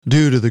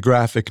Due to the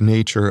graphic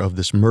nature of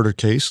this murder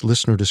case,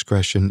 listener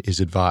discretion is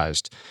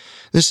advised.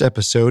 This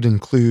episode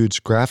includes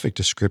graphic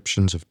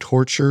descriptions of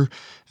torture,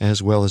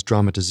 as well as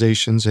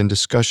dramatizations and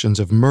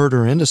discussions of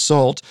murder and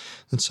assault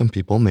that some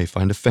people may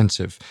find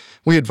offensive.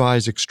 We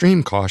advise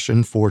extreme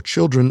caution for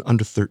children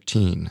under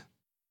 13.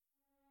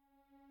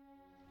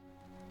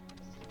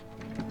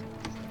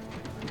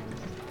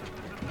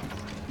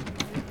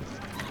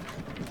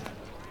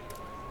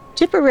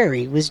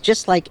 Tipperary was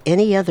just like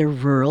any other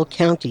rural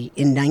county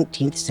in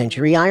 19th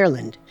century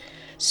Ireland.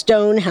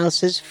 Stone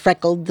houses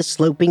freckled the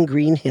sloping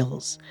green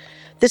hills.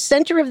 The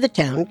center of the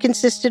town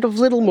consisted of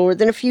little more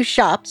than a few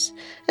shops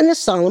and the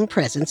solemn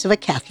presence of a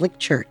Catholic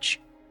church.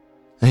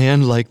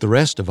 And like the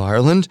rest of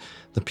Ireland,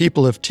 the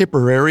people of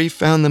Tipperary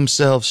found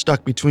themselves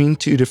stuck between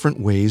two different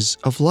ways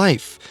of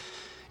life.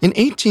 In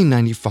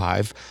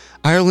 1895,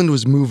 Ireland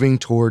was moving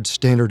towards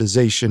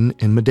standardization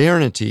and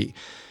modernity.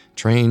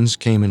 Trains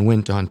came and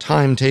went on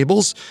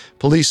timetables,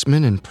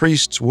 policemen and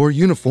priests wore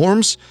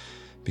uniforms.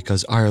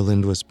 Because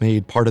Ireland was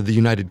made part of the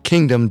United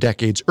Kingdom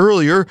decades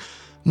earlier,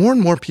 more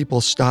and more people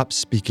stopped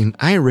speaking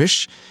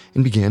Irish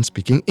and began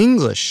speaking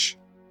English.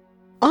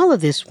 All of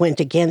this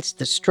went against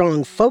the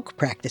strong folk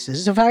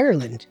practices of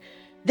Ireland.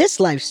 This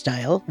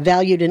lifestyle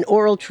valued an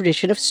oral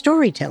tradition of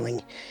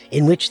storytelling,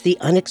 in which the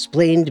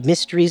unexplained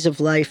mysteries of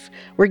life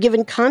were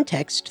given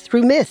context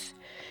through myth.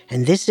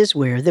 And this is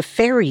where the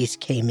fairies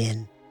came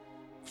in.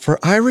 For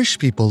Irish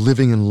people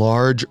living in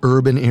large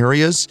urban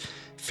areas,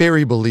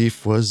 fairy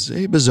belief was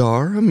a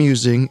bizarre,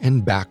 amusing,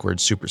 and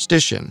backward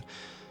superstition.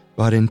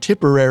 But in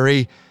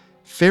Tipperary,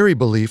 fairy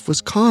belief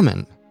was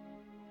common.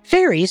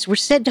 Fairies were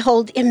said to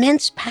hold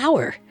immense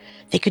power.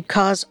 They could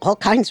cause all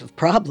kinds of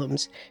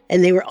problems,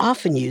 and they were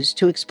often used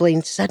to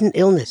explain sudden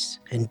illness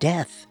and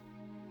death.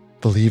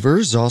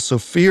 Believers also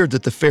feared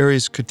that the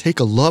fairies could take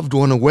a loved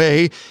one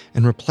away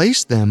and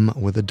replace them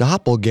with a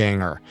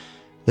doppelganger.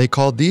 They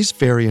called these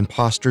fairy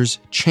impostors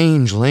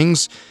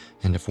changelings,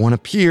 and if one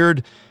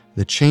appeared,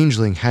 the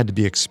changeling had to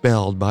be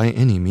expelled by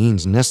any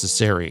means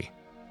necessary.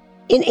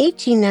 In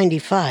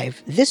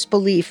 1895, this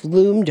belief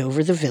loomed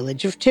over the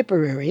village of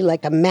Tipperary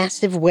like a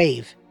massive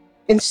wave,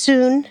 and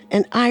soon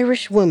an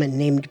Irish woman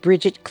named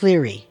Bridget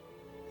Cleary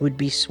would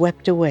be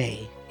swept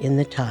away in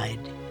the tide.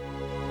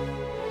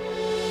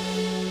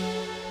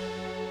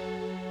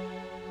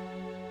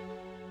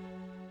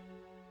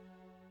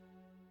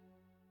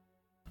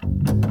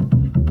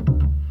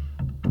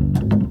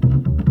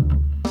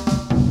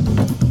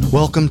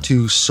 Welcome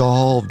to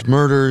Solved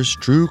Murders,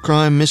 True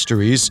Crime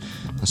Mysteries,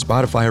 a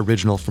Spotify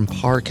original from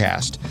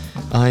Parcast.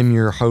 I'm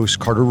your host,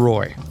 Carter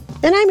Roy.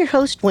 And I'm your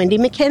host, Wendy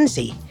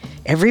McKenzie.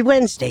 Every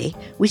Wednesday,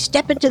 we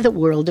step into the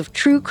world of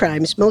true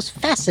crime's most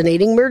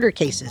fascinating murder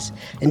cases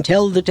and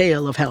tell the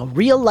tale of how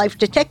real-life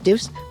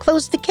detectives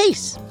close the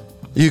case.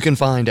 You can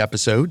find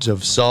episodes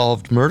of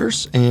Solved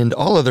Murders and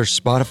all other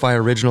Spotify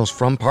originals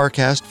from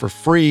Parcast for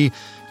free,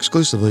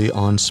 exclusively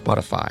on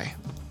Spotify.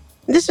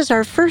 This is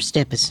our first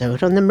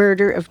episode on the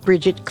murder of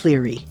Bridget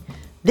Cleary.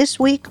 This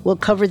week, we'll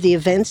cover the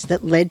events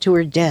that led to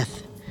her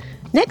death.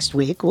 Next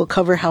week, we'll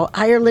cover how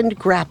Ireland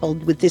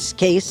grappled with this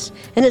case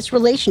and its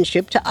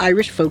relationship to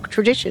Irish folk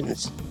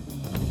traditions.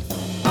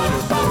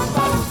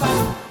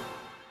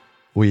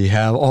 We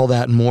have all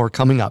that and more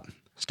coming up.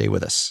 Stay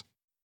with us.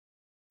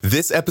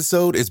 This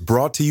episode is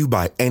brought to you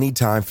by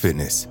Anytime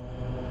Fitness.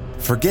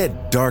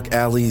 Forget dark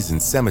alleys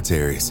and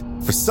cemeteries.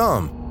 For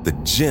some, the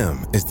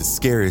gym is the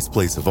scariest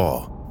place of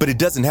all. But it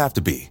doesn't have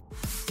to be.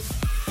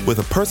 With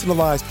a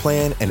personalized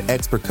plan and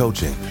expert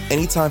coaching,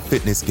 Anytime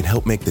Fitness can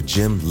help make the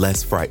gym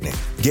less frightening.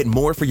 Get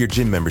more for your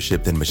gym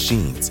membership than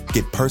machines.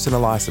 Get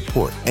personalized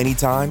support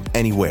anytime,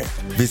 anywhere.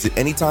 Visit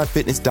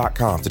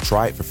AnytimeFitness.com to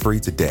try it for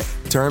free today.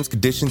 Terms,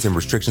 conditions, and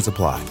restrictions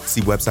apply.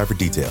 See website for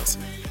details.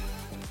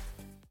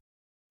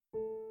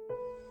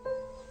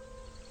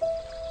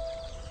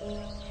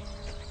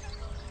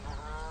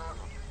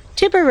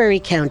 Tipperary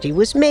County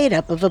was made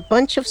up of a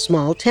bunch of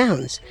small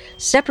towns,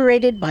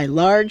 separated by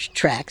large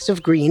tracts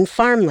of green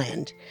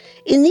farmland.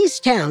 In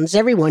these towns,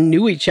 everyone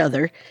knew each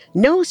other.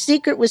 No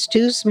secret was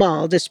too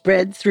small to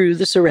spread through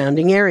the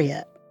surrounding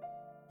area.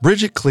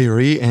 Bridget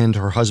Cleary and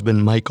her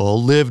husband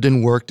Michael lived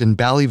and worked in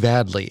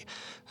Ballyvadley,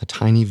 a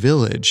tiny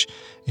village,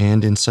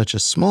 and in such a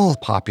small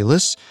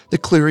populace, the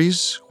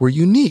Clearys were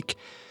unique.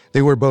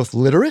 They were both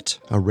literate,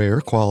 a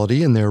rare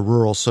quality in their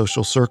rural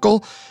social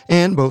circle,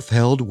 and both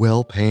held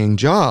well-paying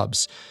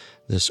jobs.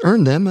 This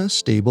earned them a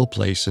stable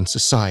place in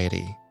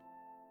society.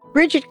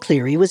 Bridget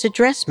Cleary was a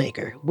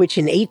dressmaker, which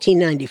in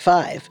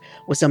 1895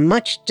 was a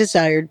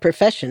much-desired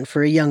profession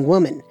for a young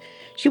woman.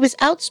 She was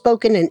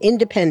outspoken and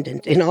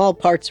independent in all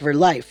parts of her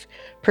life,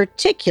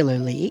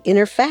 particularly in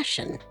her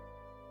fashion.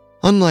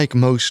 Unlike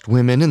most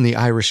women in the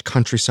Irish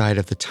countryside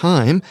of the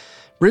time,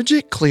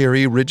 Bridget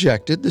Cleary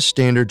rejected the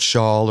standard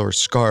shawl or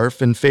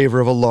scarf in favor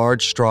of a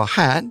large straw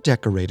hat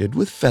decorated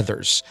with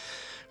feathers.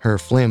 Her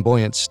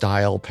flamboyant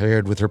style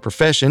paired with her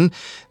profession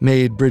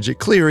made Bridget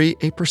Cleary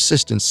a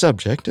persistent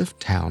subject of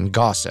town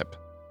gossip.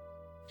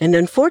 And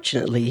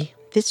unfortunately,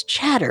 this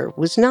chatter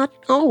was not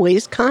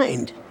always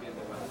kind.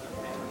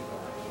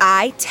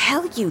 I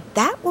tell you,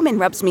 that woman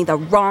rubs me the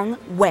wrong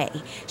way.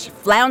 She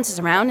flounces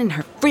around in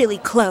her frilly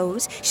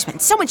clothes. She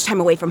spends so much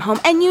time away from home,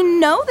 and you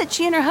know that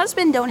she and her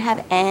husband don't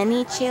have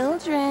any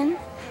children.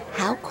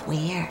 How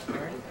queer.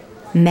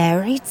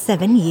 Married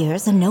 7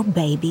 years and no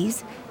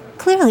babies?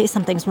 Clearly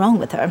something's wrong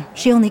with her.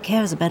 She only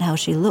cares about how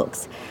she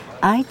looks.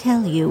 I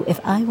tell you, if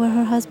I were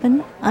her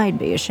husband, I'd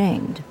be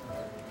ashamed.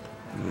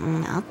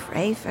 I'll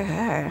pray for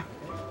her.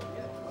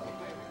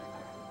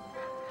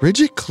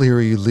 Bridget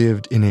Cleary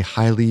lived in a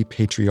highly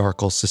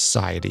patriarchal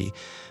society,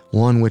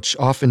 one which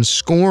often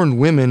scorned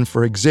women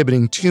for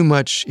exhibiting too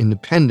much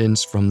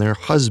independence from their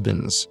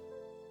husbands.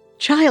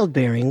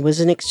 Childbearing was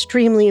an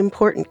extremely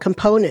important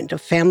component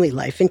of family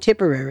life in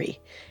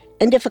Tipperary,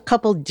 and if a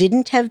couple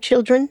didn't have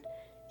children,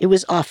 it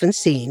was often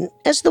seen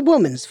as the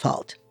woman's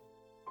fault.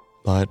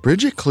 But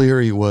Bridget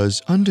Cleary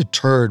was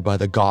undeterred by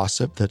the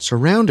gossip that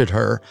surrounded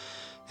her,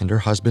 and her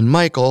husband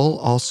Michael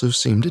also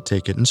seemed to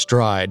take it in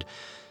stride.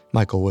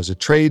 Michael was a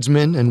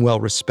tradesman and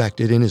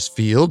well-respected in his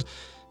field.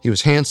 He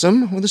was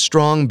handsome, with a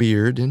strong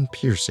beard and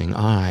piercing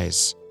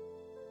eyes.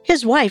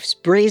 His wife's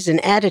brazen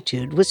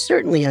attitude was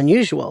certainly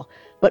unusual,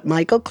 but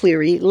Michael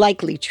Cleary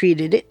likely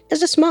treated it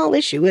as a small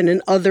issue in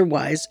an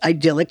otherwise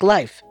idyllic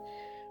life.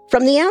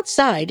 From the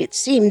outside, it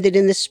seemed that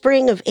in the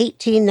spring of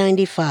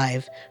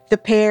 1895, the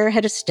pair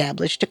had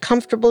established a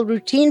comfortable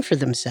routine for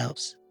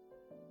themselves.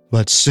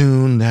 But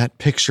soon that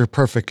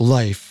picture-perfect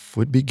life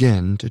would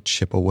begin to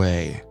chip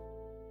away.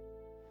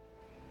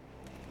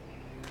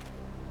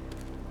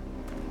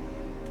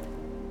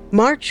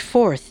 March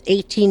 4th,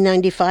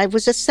 1895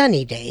 was a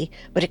sunny day,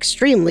 but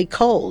extremely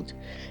cold.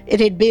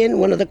 It had been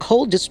one of the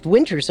coldest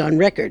winters on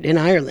record in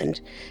Ireland,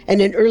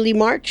 and in early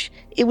March,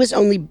 it was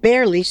only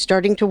barely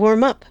starting to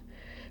warm up.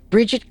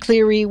 Bridget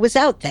Cleary was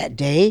out that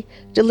day,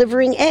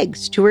 delivering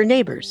eggs to her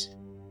neighbors.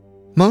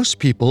 Most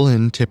people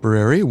in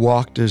Tipperary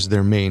walked as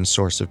their main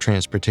source of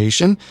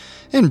transportation,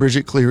 and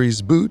Bridget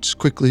Cleary's boots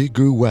quickly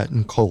grew wet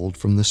and cold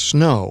from the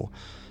snow.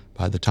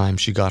 By the time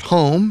she got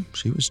home,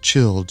 she was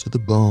chilled to the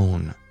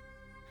bone.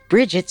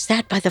 Bridget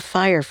sat by the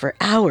fire for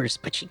hours,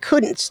 but she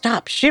couldn't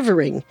stop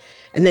shivering,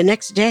 and the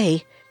next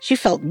day, she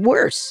felt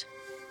worse.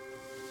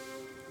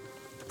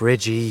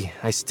 Bridgie,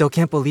 I still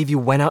can't believe you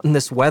went out in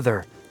this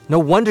weather. No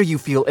wonder you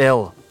feel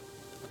ill.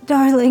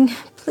 Darling,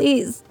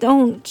 please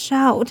don't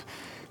shout.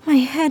 My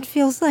head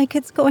feels like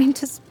it's going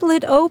to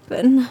split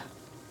open.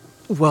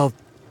 Well,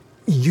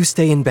 you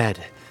stay in bed.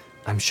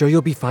 I'm sure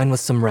you'll be fine with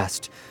some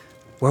rest.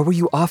 Where were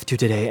you off to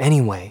today,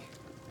 anyway?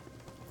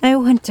 I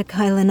went to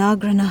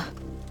Kylenagrana.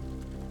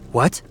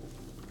 What?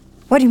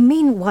 What do you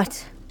mean,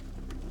 what?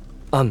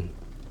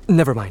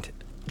 Never mind.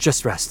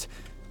 Just rest.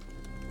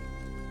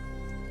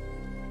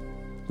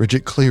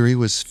 Bridget Cleary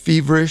was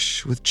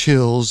feverish with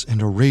chills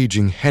and a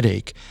raging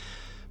headache.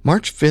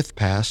 March 5th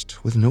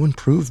passed with no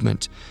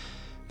improvement.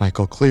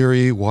 Michael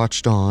Cleary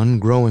watched on,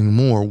 growing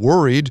more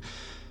worried,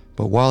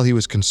 but while he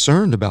was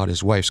concerned about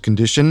his wife's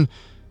condition,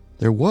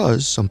 there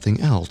was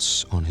something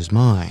else on his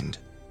mind.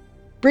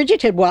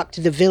 Bridget had walked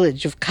to the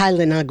village of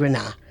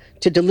Kylenagrana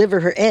to deliver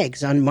her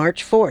eggs on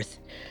March 4th.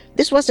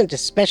 This wasn't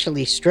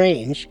especially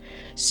strange.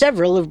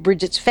 Several of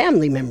Bridget's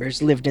family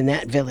members lived in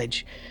that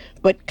village,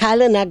 but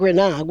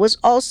Kylenagrana was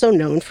also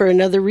known for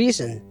another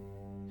reason.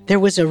 There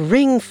was a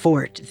ring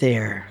fort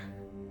there.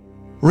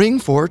 Ring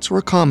forts were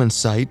a common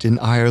sight in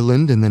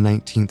Ireland in the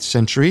 19th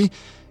century.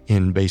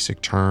 In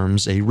basic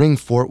terms, a ring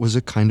fort was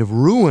a kind of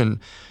ruin,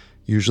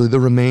 usually the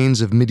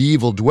remains of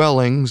medieval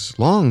dwellings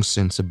long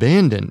since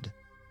abandoned.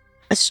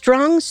 A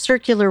strong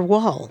circular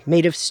wall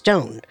made of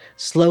stone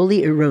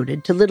slowly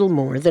eroded to little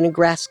more than a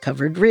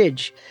grass-covered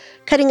ridge,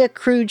 cutting a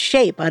crude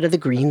shape out of the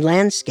green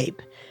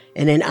landscape.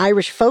 And in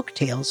Irish folk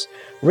tales,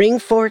 ring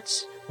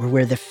forts were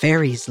where the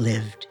fairies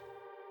lived.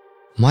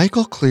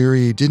 Michael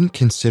Cleary didn't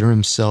consider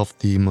himself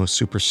the most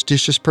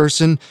superstitious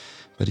person,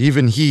 but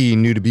even he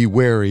knew to be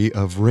wary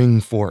of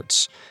ring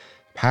forts.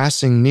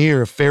 Passing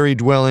near a fairy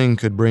dwelling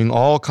could bring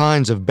all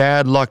kinds of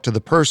bad luck to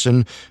the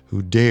person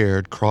who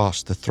dared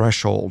cross the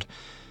threshold.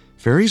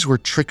 Fairies were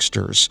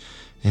tricksters,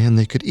 and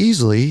they could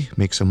easily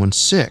make someone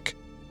sick,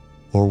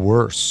 or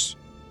worse.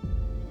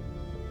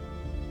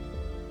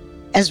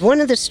 As one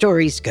of the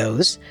stories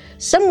goes,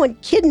 someone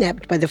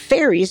kidnapped by the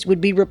fairies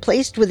would be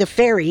replaced with a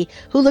fairy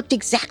who looked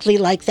exactly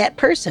like that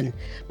person,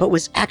 but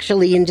was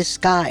actually in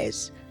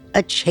disguise,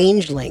 a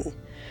changeling.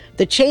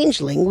 The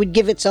changeling would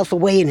give itself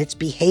away in its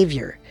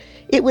behavior.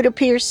 It would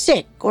appear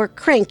sick or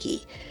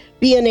cranky,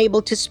 be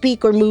unable to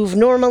speak or move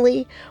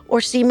normally,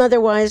 or seem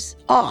otherwise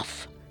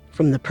off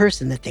from the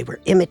person that they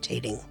were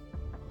imitating.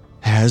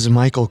 As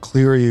Michael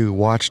Cleary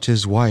watched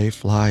his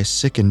wife lie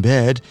sick in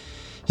bed,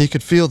 he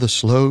could feel the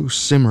slow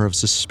simmer of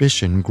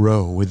suspicion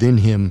grow within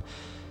him.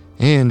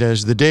 And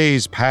as the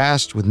days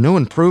passed with no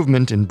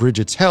improvement in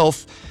Bridget's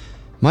health,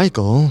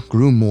 Michael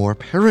grew more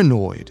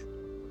paranoid.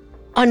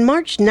 On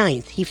March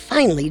 9th, he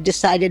finally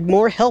decided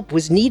more help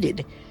was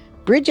needed.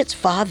 Bridget's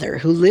father,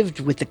 who lived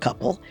with the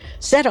couple,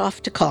 set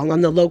off to call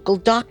on the local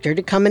doctor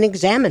to come and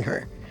examine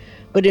her.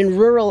 But in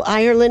rural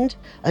Ireland,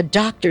 a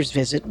doctor's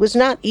visit was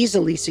not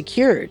easily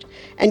secured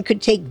and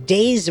could take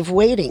days of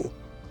waiting.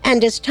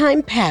 And as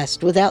time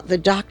passed without the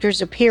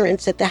doctor's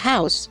appearance at the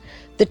house,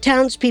 the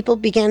townspeople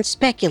began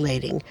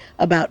speculating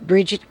about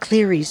Bridget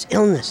Cleary's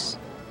illness.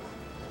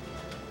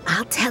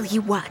 I'll tell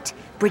you what,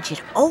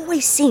 Bridget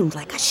always seemed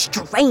like a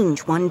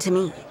strange one to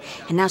me.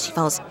 And now she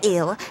falls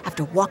ill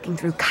after walking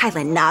through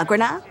Kylan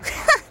Nagrana?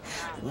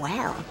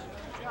 Well,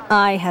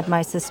 I had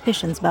my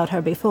suspicions about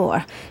her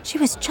before. She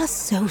was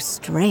just so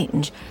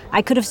strange.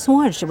 I could have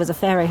sworn she was a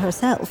fairy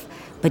herself.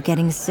 But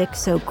getting sick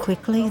so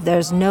quickly,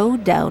 there's no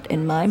doubt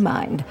in my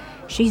mind.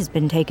 She's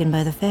been taken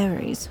by the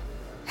fairies.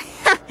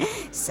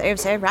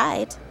 serves her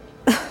right.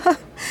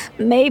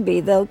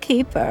 Maybe they'll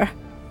keep her.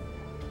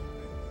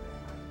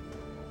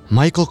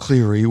 Michael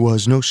Cleary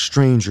was no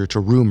stranger to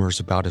rumors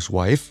about his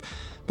wife,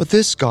 but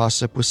this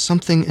gossip was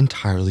something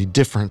entirely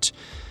different.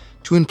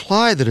 To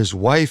imply that his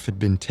wife had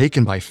been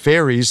taken by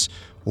fairies,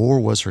 or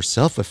was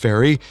herself a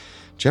fairy,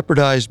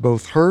 jeopardized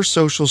both her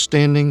social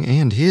standing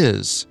and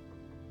his.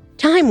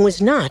 Time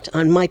was not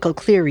on Michael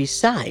Cleary's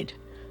side.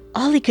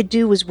 All he could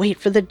do was wait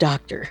for the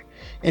doctor,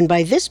 and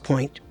by this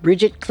point,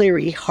 Bridget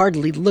Cleary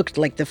hardly looked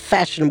like the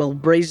fashionable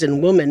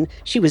brazen woman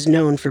she was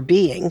known for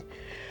being.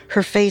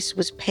 Her face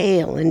was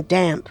pale and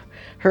damp,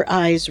 her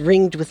eyes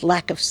ringed with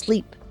lack of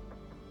sleep.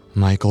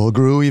 Michael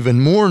grew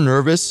even more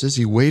nervous as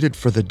he waited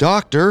for the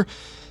doctor,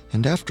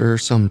 and after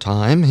some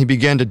time, he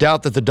began to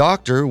doubt that the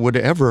doctor would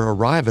ever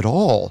arrive at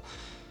all.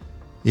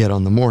 Yet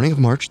on the morning of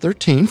March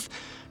 13th,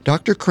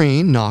 Dr.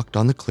 Crane knocked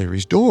on the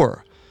Cleary's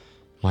door.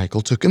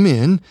 Michael took him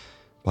in,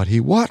 but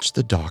he watched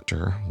the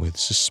doctor with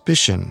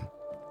suspicion.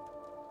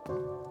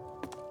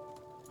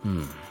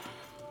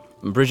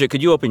 Bridget,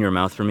 could you open your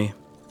mouth for me?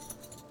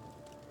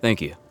 Thank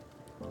you.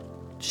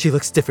 She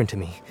looks different to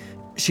me.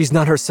 She's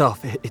not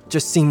herself. It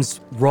just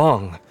seems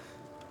wrong.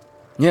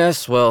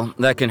 Yes, well,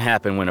 that can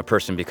happen when a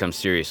person becomes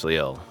seriously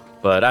ill,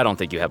 but I don't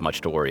think you have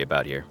much to worry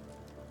about here.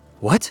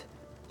 What?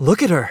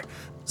 Look at her.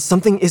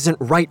 Something isn't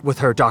right with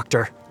her,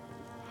 doctor.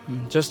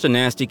 Just a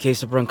nasty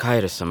case of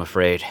bronchitis, I'm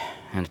afraid,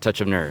 and a touch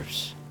of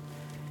nerves.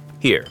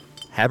 Here,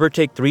 have her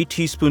take 3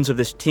 teaspoons of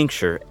this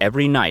tincture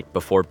every night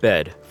before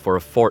bed for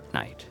a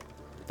fortnight.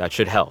 That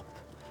should help.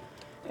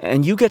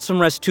 And you get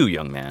some rest too,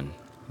 young man.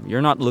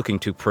 You're not looking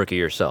too perky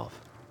yourself.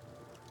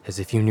 As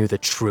if you knew the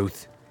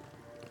truth.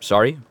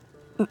 Sorry?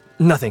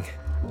 Nothing.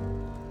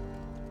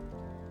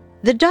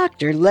 The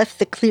doctor left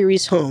the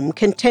Cleary's home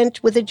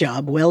content with a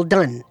job well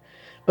done,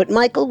 but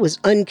Michael was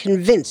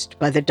unconvinced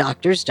by the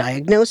doctor's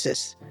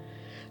diagnosis.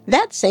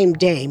 That same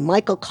day,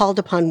 Michael called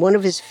upon one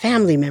of his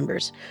family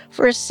members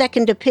for a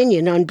second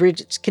opinion on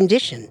Bridget's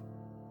condition.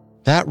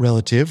 That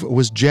relative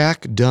was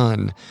Jack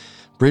Dunn,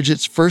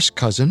 Bridget's first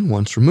cousin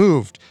once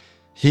removed.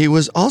 He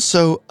was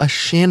also a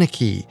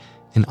shanachie,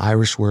 an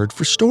Irish word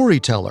for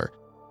storyteller.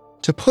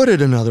 To put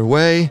it another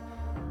way,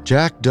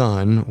 Jack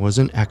Dunn was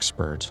an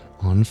expert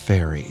on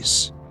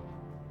fairies.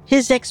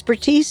 His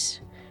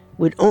expertise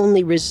would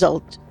only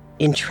result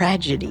in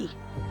tragedy.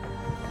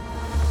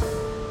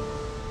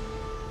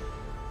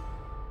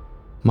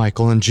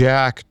 Michael and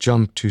Jack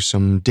jumped to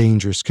some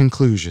dangerous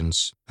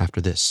conclusions after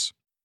this.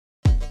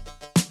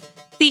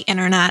 The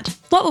internet.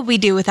 What would we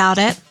do without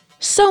it?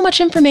 So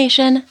much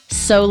information,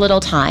 so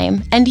little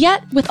time, and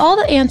yet, with all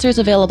the answers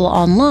available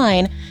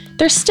online,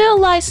 there still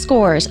lie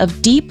scores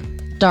of deep,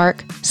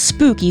 dark,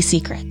 spooky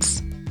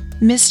secrets.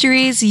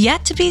 Mysteries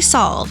yet to be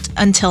solved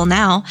until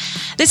now.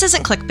 This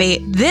isn't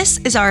clickbait. This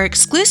is our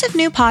exclusive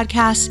new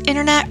podcast,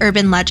 Internet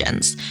Urban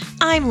Legends.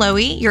 I'm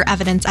Loie, your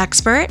evidence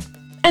expert.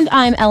 And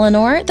I'm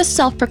Eleanor, the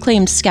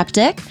self-proclaimed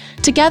skeptic.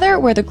 Together,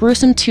 we're the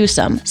gruesome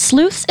twosome,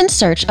 sleuths in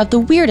search of the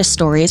weirdest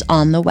stories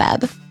on the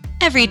web.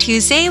 Every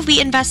Tuesday, we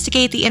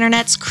investigate the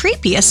internet's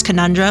creepiest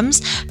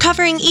conundrums,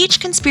 covering each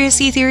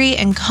conspiracy theory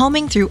and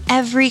combing through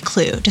every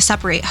clue to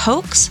separate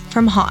hoax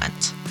from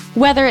haunt.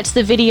 Whether it's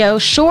the video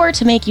sure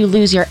to make you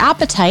lose your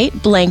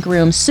appetite, Blank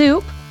Room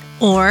Soup,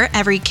 or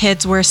every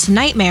kid's worst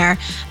nightmare,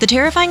 the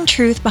terrifying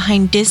truth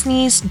behind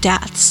Disney's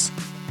deaths.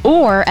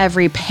 Or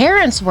every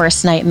parent's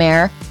worst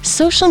nightmare,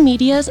 social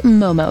media's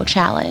Momo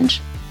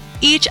Challenge.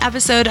 Each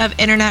episode of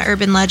Internet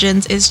Urban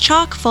Legends is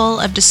chock full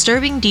of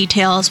disturbing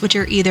details which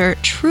are either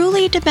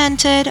truly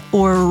demented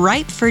or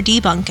ripe for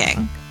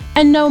debunking.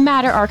 And no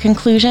matter our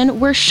conclusion,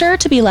 we're sure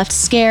to be left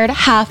scared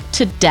half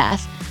to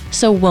death.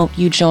 So won't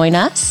you join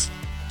us?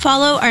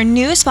 Follow our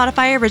new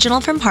Spotify original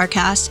from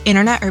Parcast,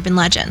 Internet Urban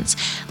Legends.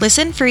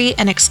 Listen free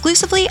and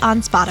exclusively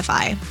on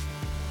Spotify.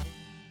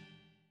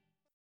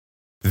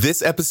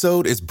 This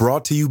episode is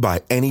brought to you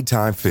by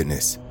Anytime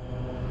Fitness.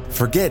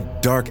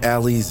 Forget dark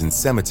alleys and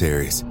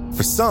cemeteries.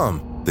 For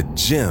some, the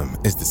gym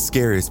is the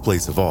scariest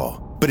place of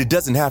all. But it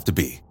doesn't have to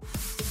be.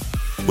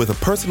 With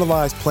a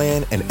personalized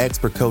plan and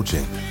expert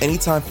coaching,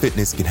 Anytime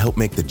Fitness can help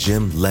make the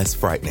gym less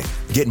frightening.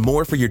 Get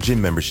more for your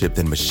gym membership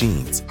than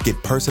machines.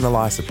 Get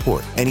personalized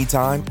support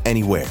anytime,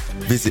 anywhere.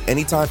 Visit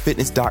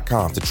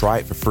AnytimeFitness.com to try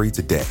it for free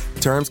today.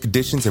 Terms,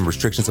 conditions, and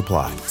restrictions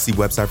apply. See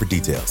website for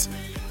details.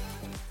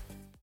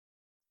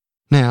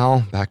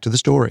 Now, back to the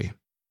story.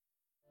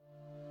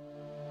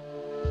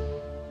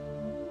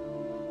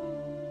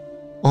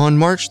 On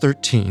March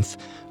 13th,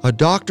 a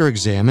doctor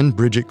examined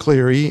Bridget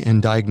Cleary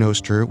and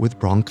diagnosed her with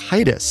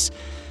bronchitis.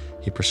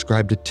 He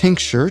prescribed a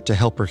tincture to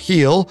help her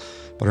heal,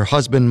 but her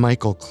husband,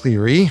 Michael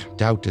Cleary,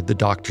 doubted the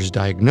doctor's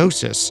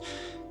diagnosis.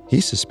 He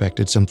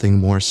suspected something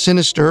more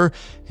sinister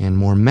and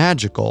more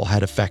magical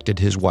had affected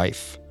his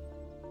wife.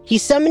 He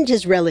summoned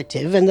his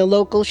relative and the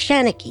local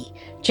Shanachie,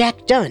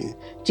 Jack Dunn,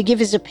 to give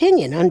his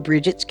opinion on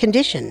Bridget's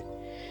condition.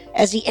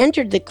 As he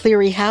entered the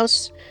Cleary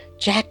house,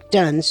 Jack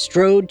Dunn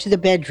strode to the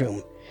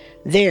bedroom.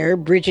 There,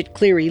 Bridget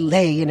Cleary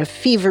lay in a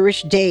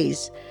feverish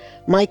daze.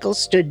 Michael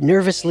stood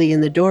nervously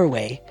in the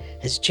doorway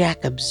as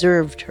Jack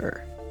observed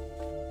her.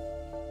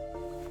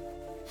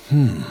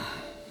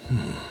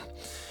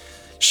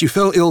 She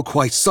fell ill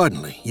quite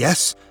suddenly,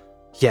 yes?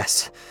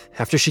 Yes,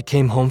 after she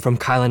came home from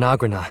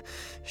Kailanagrana.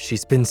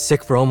 She's been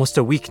sick for almost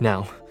a week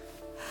now.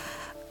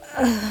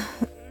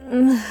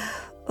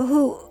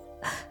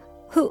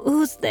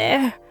 Who's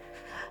there?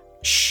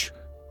 Shh.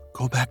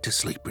 Go back to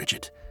sleep,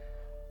 Bridget.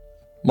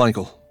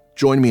 Michael,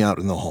 join me out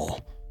in the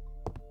hall.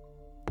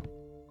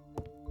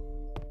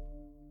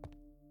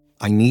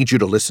 I need you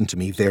to listen to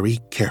me very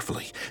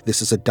carefully.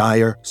 This is a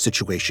dire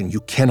situation.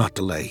 You cannot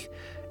delay.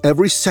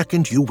 Every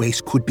second you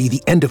waste could be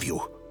the end of you.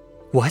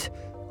 What?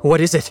 What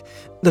is it?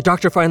 The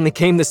doctor finally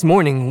came this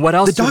morning. What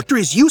else? The doctor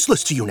is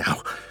useless to you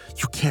now.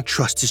 You can't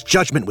trust his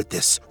judgment with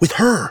this, with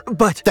her.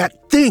 But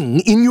that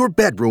thing in your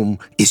bedroom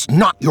is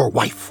not your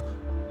wife.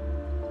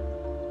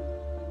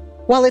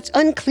 While it's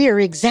unclear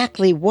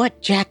exactly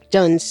what Jack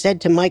Dunn said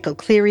to Michael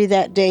Cleary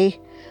that day,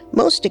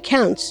 most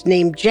accounts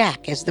name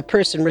Jack as the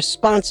person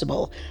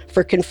responsible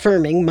for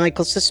confirming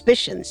Michael's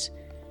suspicions.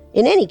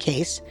 In any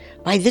case,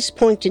 by this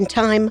point in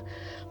time,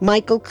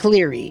 Michael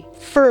Cleary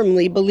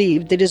firmly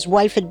believed that his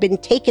wife had been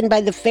taken by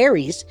the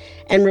fairies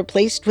and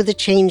replaced with a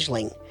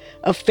changeling,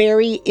 a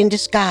fairy in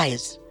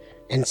disguise,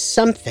 and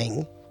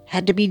something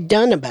had to be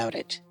done about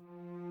it.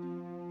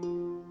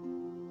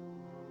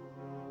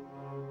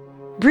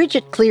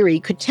 Bridget Cleary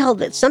could tell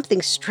that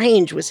something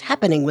strange was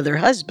happening with her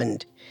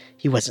husband.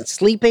 He wasn't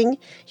sleeping,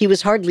 he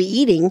was hardly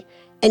eating,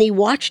 and he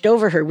watched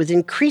over her with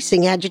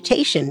increasing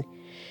agitation.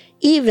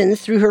 Even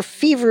through her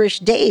feverish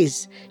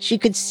days, she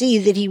could see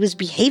that he was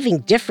behaving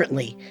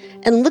differently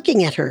and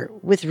looking at her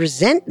with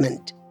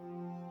resentment.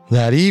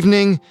 That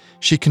evening,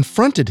 she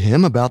confronted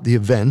him about the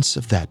events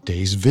of that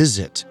day's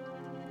visit.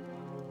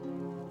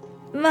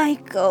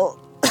 Michael,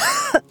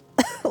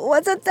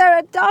 wasn't there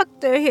a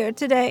doctor here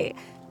today?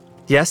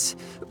 yes,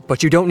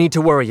 but you don't need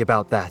to worry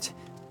about that.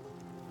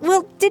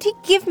 Well, did he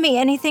give me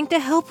anything to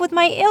help with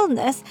my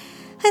illness?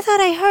 I thought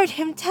I heard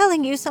him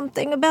telling you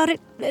something about a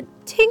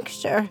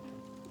tincture.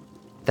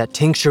 That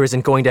tincture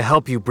isn't going to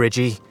help you,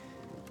 Bridgie.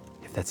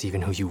 If that's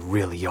even who you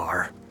really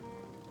are.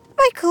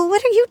 Michael,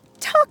 what are you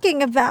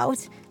talking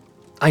about?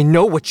 I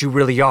know what you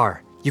really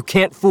are. You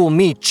can't fool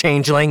me,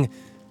 changeling.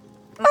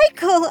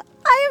 Michael,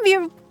 I am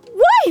your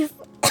wife.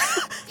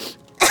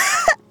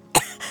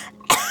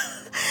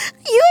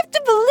 You have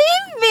to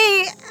believe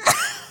me.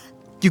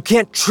 You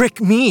can't trick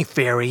me,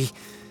 fairy.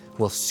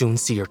 We'll soon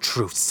see your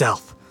true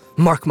self.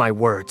 Mark my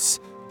words.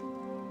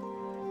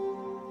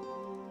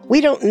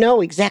 We don't know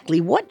exactly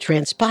what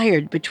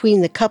transpired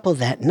between the couple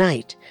that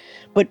night,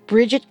 but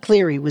Bridget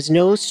Cleary was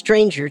no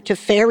stranger to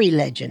fairy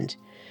legend.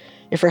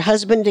 If her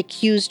husband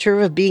accused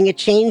her of being a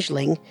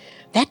changeling,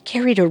 that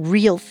carried a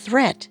real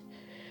threat.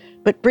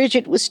 But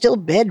Bridget was still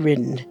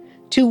bedridden,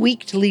 too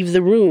weak to leave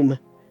the room.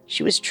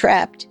 She was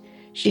trapped.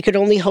 She could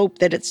only hope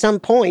that at some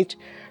point,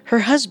 her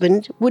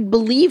husband would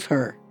believe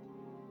her.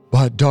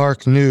 But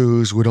dark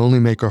news would only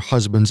make her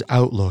husband's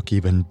outlook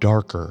even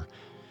darker.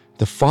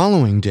 The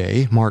following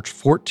day, March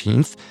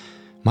 14th,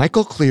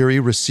 Michael Cleary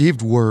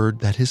received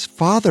word that his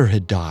father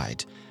had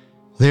died.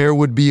 There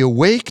would be a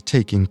wake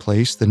taking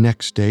place the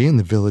next day in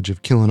the village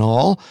of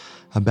Killinall,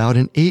 about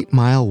an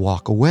 8-mile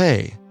walk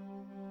away.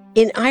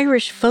 In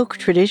Irish folk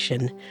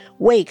tradition,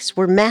 wakes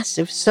were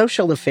massive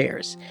social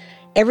affairs.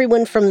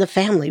 Everyone from the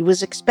family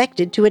was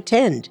expected to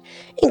attend,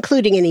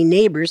 including any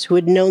neighbors who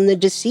had known the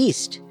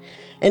deceased.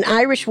 An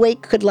Irish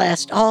wake could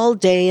last all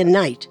day and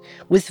night,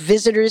 with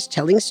visitors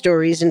telling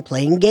stories and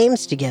playing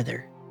games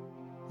together.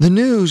 The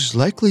news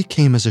likely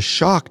came as a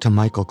shock to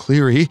Michael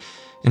Cleary,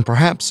 and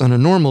perhaps on a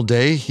normal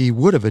day he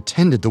would have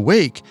attended the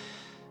wake.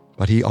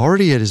 But he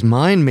already had his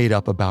mind made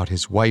up about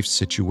his wife's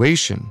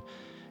situation.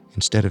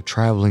 Instead of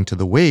traveling to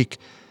the wake,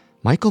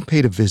 Michael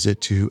paid a visit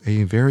to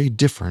a very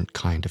different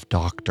kind of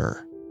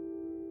doctor.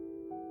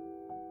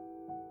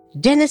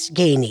 Dennis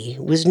Gainey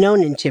was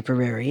known in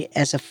Tipperary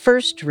as a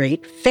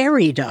first-rate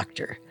fairy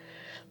doctor.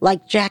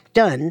 Like Jack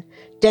Dunn,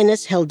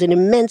 Dennis held an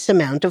immense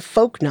amount of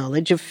folk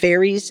knowledge of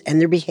fairies and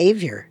their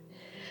behavior.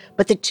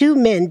 But the two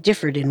men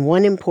differed in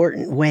one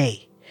important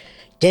way.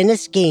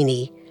 Dennis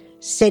Gainey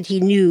said he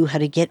knew how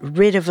to get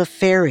rid of a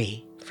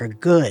fairy for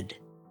good.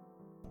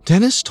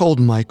 Dennis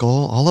told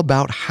Michael all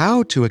about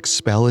how to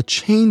expel a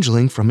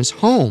changeling from his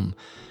home,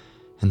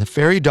 and the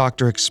fairy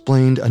doctor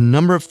explained a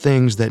number of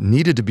things that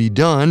needed to be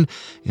done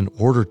in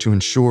order to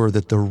ensure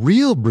that the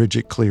real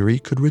Bridget Cleary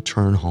could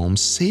return home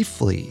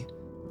safely.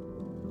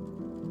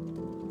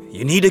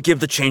 You need to give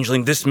the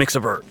changeling this mix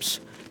of herbs.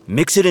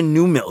 Mix it in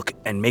new milk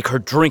and make her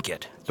drink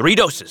it. 3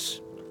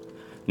 doses.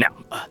 Now,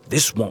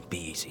 this won't be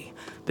easy.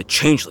 The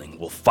changeling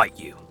will fight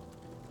you.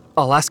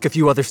 I'll ask a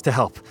few others to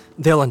help.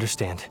 They'll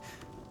understand.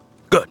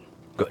 Good.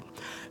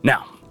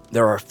 Now,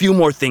 there are a few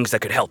more things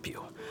that could help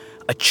you.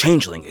 A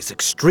changeling is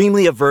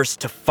extremely averse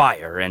to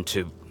fire and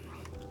to,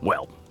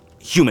 well,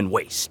 human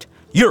waste.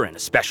 Urine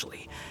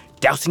especially.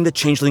 Dousing the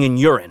changeling in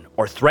urine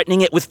or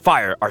threatening it with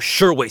fire are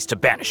sure ways to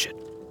banish it.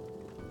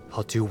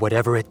 I'll do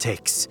whatever it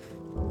takes.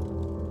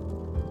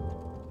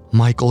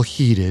 Michael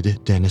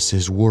heeded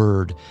Dennis's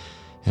word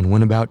and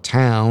went about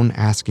town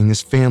asking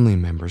his family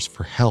members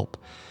for help.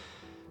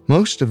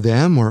 Most of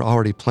them were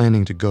already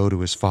planning to go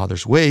to his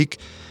father's wake,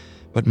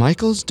 but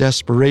Michael's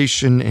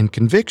desperation and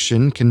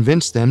conviction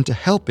convinced them to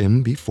help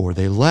him before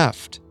they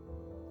left.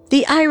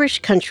 The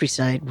Irish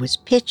countryside was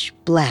pitch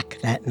black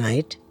that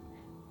night,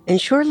 and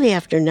shortly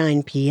after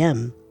 9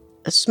 p.m.,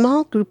 a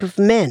small group of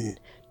men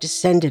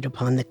descended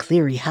upon the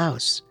Cleary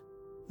house.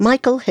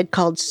 Michael had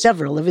called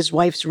several of his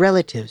wife's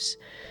relatives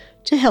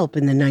to help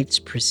in the night's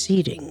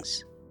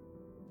proceedings.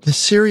 The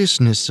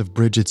seriousness of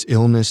Bridget's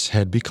illness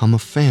had become a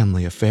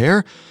family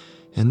affair,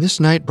 and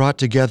this night brought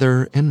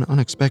together an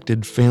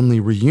unexpected family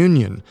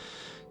reunion.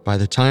 By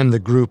the time the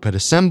group had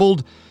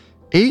assembled,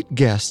 8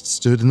 guests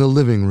stood in the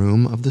living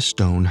room of the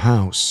stone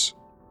house.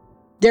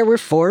 There were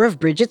 4 of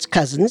Bridget's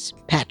cousins,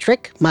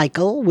 Patrick,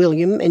 Michael,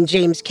 William, and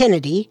James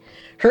Kennedy,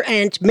 her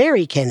aunt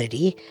Mary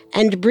Kennedy,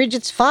 and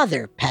Bridget's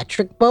father,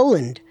 Patrick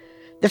Boland.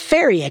 The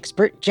fairy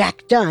expert,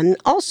 Jack Dunn,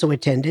 also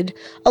attended,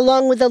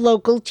 along with a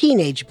local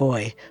teenage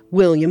boy,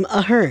 William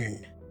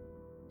Ahern.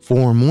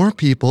 4 more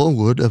people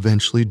would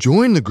eventually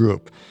join the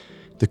group.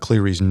 The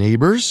Cleary's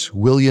neighbors,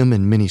 William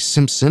and Minnie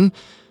Simpson,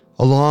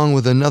 along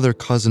with another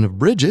cousin of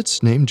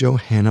Bridget's named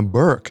Johanna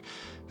Burke,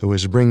 who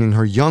was bringing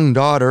her young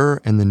daughter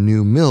and the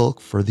new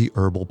milk for the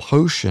herbal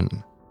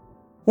potion.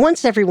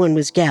 Once everyone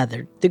was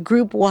gathered, the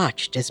group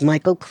watched as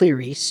Michael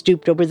Cleary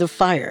stooped over the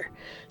fire,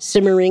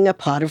 simmering a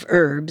pot of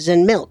herbs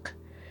and milk.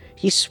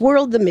 He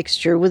swirled the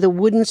mixture with a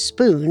wooden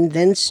spoon,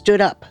 then stood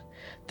up,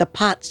 the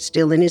pot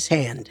still in his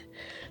hand.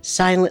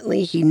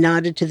 Silently, he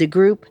nodded to the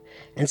group,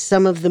 and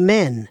some of the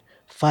men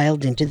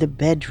filed into the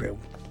bedroom.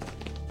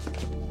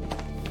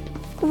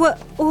 What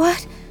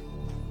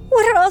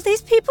are all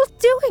these people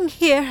doing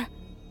here?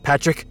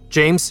 Patrick,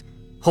 James,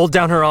 hold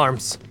down her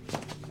arms.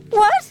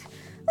 What?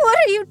 What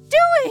are you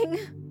doing?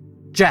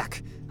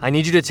 Jack, I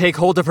need you to take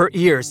hold of her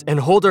ears and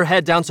hold her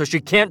head down so she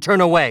can't turn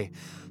away.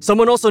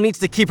 Someone also needs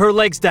to keep her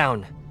legs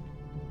down.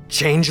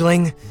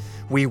 Changeling,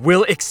 we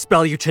will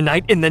expel you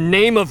tonight in the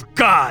name of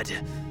God.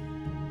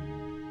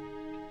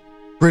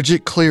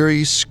 Bridget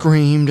Cleary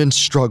screamed and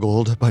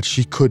struggled, but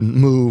she couldn't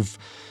move.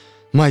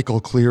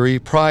 Michael Cleary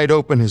pried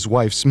open his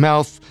wife's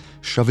mouth,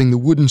 shoving the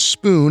wooden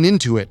spoon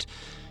into it.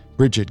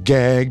 Bridget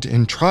gagged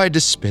and tried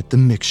to spit the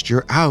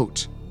mixture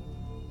out.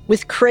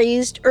 With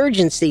crazed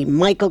urgency,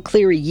 Michael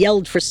Cleary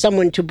yelled for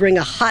someone to bring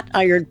a hot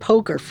iron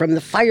poker from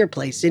the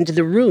fireplace into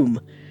the room.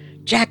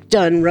 Jack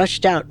Dunn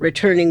rushed out,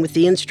 returning with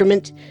the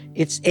instrument,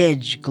 its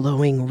edge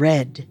glowing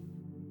red.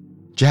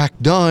 Jack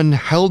Dunn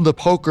held the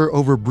poker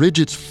over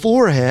Bridget's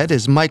forehead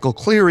as Michael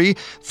Cleary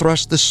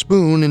thrust the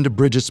spoon into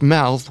Bridget's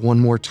mouth one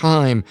more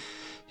time.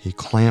 He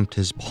clamped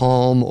his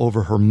palm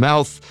over her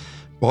mouth,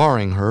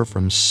 barring her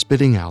from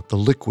spitting out the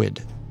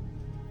liquid.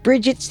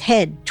 Bridget's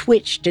head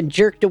twitched and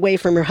jerked away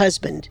from her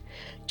husband.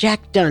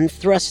 Jack Dunn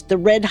thrust the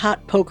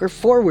red-hot poker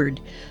forward,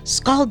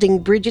 scalding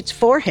Bridget's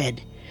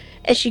forehead.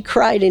 As she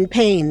cried in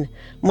pain,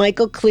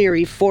 Michael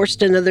Cleary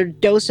forced another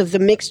dose of the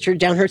mixture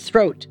down her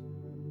throat.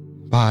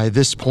 By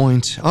this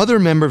point, other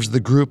members of the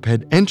group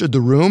had entered the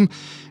room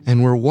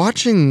and were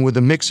watching with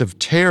a mix of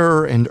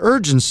terror and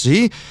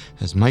urgency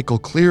as Michael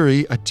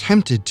Cleary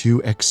attempted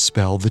to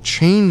expel the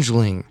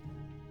changeling.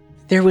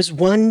 There was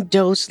 1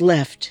 dose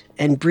left,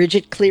 and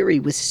Bridget Cleary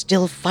was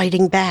still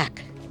fighting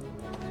back.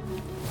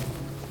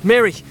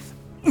 Mary,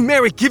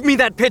 give me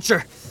that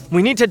pitcher.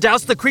 We need to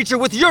douse the creature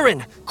with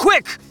urine.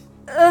 Quick!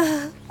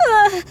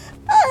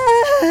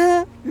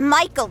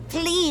 Michael,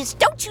 please,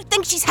 don't you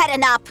think she's had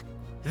enough?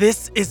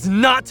 This is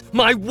not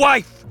my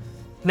wife!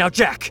 Now,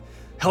 Jack,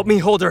 help me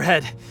hold her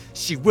head.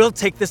 She will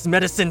take this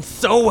medicine,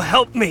 so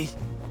help me!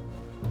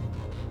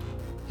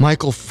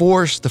 Michael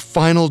forced the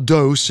final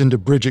dose into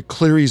Bridget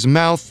Cleary's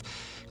mouth,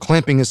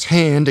 clamping his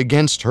hand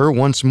against her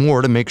once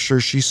more to make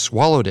sure she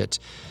swallowed it.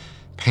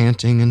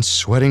 Panting and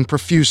sweating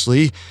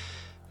profusely,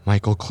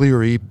 Michael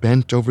Cleary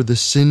bent over the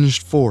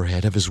singed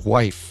forehead of his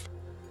wife.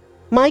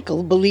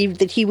 Michael believed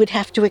that he would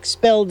have to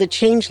expel the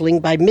changeling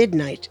by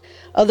midnight,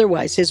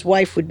 otherwise his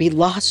wife would be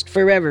lost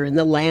forever in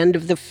the land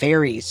of the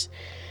fairies.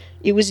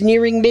 It was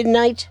nearing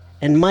midnight,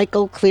 and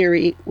Michael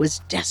Cleary was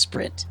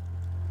desperate.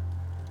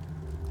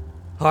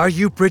 Are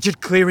you Bridget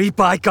Cleary,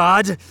 by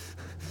God?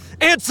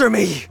 Answer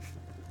me!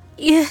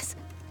 Yes,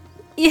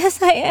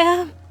 I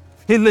am.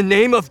 In the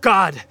name of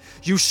God,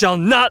 you shall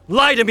not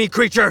lie to me,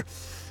 creature!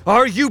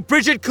 Are you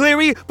Bridget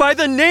Cleary, by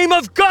the name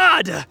of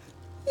God?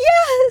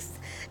 Yes,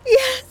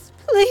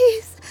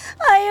 please.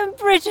 I am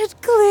Bridget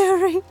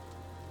Cleary.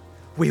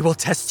 We will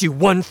test you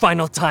one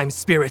final time,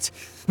 Spirit.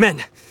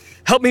 Men,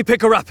 help me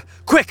pick her up,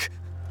 quick!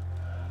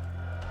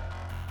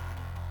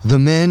 The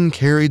men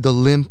carried the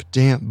limp,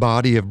 damp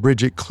body of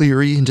Bridget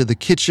Cleary into the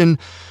kitchen,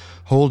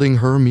 holding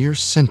her mere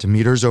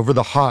centimeters over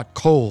the hot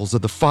coals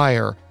of the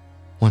fire.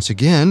 Once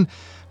again,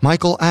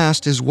 Michael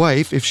asked his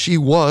wife if she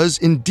was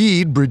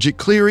indeed Bridget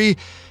Cleary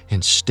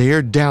and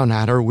stared down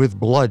at her with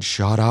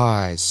bloodshot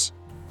eyes.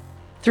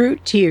 Through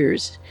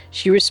tears,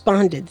 she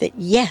responded that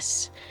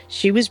yes,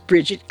 she was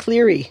Bridget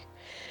Cleary.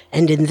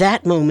 And in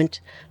that moment,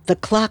 the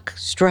clock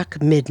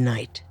struck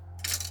midnight.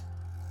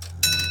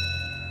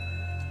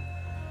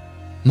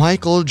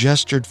 Michael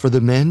gestured for the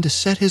men to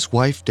set his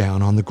wife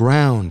down on the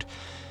ground,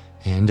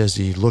 and as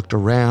he looked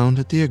around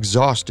at the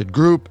exhausted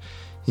group,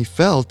 he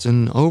felt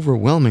an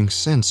overwhelming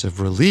sense of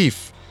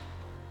relief.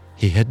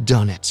 He had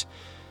done it.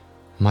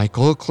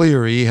 Michael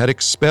Cleary had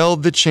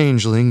expelled the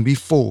changeling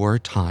before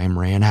time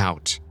ran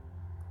out.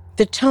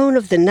 The tone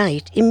of the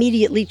night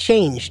immediately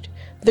changed.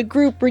 The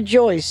group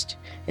rejoiced,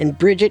 and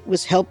Bridget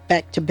was helped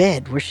back to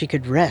bed where she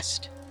could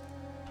rest.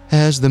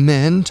 As the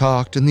men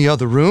talked in the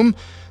other room,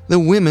 the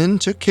women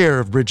took care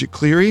of Bridget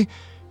Cleary.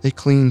 They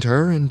cleaned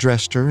her and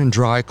dressed her in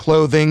dry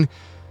clothing.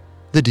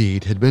 The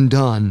deed had been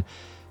done,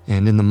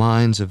 and in the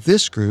minds of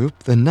this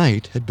group, the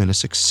night had been a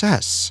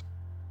success.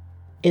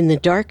 In the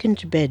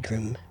darkened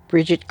bedroom,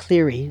 Bridget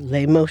Cleary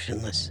lay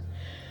motionless.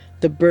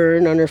 The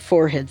burn on her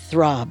forehead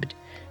throbbed,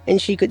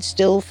 and she could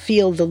still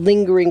feel the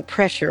lingering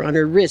pressure on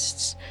her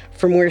wrists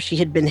from where she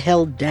had been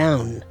held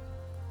down.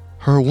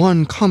 Her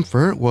one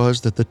comfort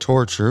was that the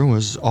torture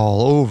was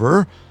all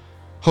over.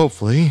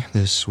 Hopefully,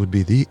 this would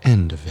be the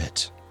end of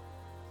it.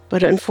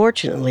 But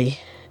unfortunately,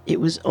 it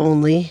was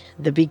only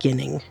the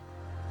beginning.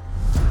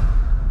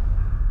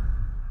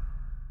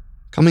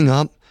 Coming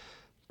up,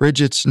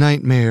 Bridget's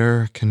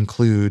nightmare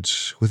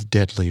concludes with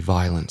deadly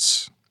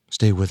violence.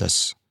 Stay with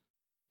us.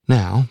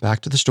 Now, back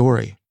to the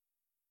story.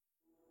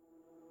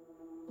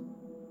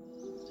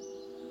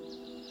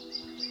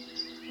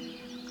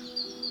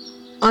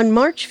 On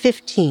March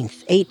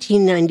 15th,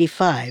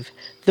 1895,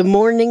 the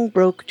morning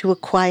broke to a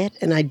quiet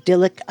and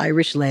idyllic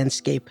Irish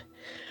landscape.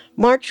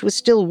 March was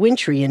still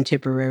wintry in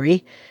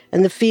Tipperary,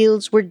 and the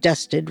fields were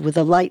dusted with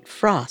a light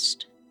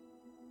frost.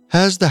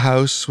 As the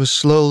house was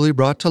slowly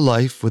brought to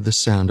life with the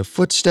sound of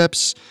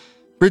footsteps,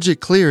 Bridget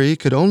Cleary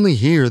could only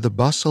hear the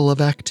bustle of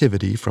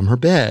activity from her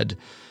bed.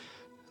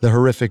 The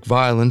horrific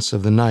violence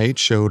of the night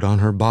showed on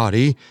her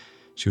body.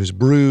 She was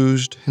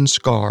bruised and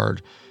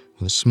scarred,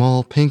 with a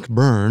small pink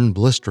burn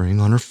blistering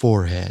on her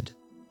forehead.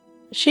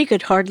 She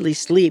could hardly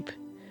sleep,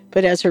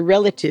 but as her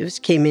relatives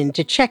came in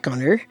to check on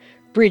her,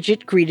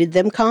 Bridget greeted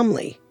them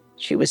calmly.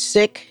 She was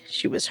sick,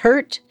 she was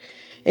hurt,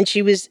 and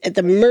she was at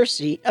the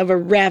mercy of a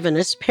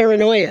ravenous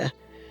paranoia.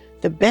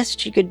 The best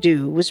she could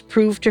do was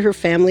prove to her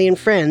family and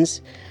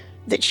friends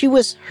that she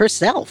was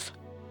herself.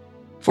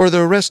 For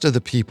the rest of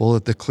the people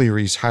at the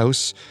Cleary's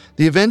house,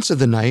 the events of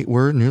the night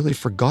were nearly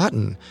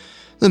forgotten.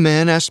 The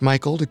men asked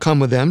Michael to come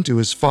with them to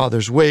his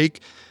father's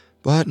wake,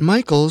 but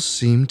Michael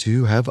seemed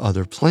to have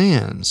other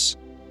plans.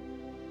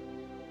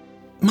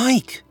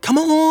 Mike, come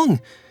along.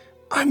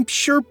 I'm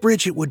sure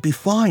Bridget would be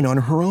fine on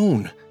her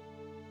own.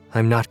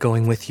 I'm not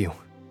going with you.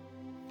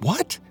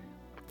 What?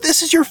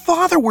 This is your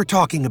father we're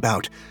talking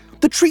about.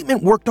 The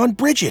treatment worked on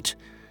Bridget.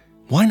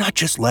 Why not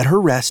just let her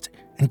rest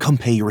and come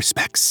pay your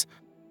respects?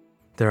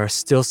 There are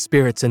still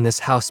spirits in this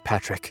house,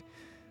 Patrick.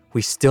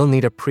 We still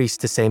need a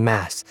priest to say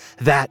Mass.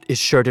 That is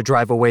sure to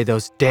drive away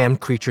those damned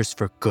creatures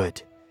for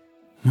good.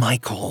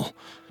 Michael,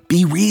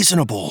 be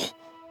reasonable.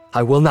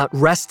 I will not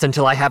rest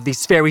until I have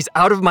these fairies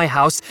out of my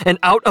house and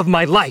out of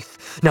my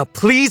life. Now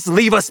please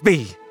leave us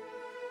be.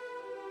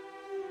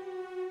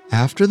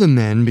 After the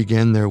men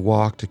began their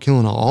walk to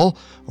Killinall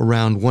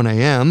around 1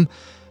 a.m.,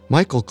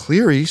 Michael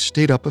Cleary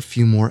stayed up a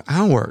few more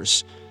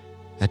hours.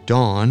 At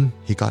dawn,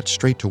 he got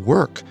straight to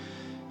work.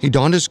 He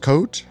donned his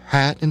coat,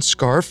 hat, and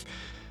scarf,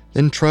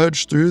 then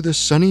trudged through the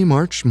sunny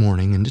March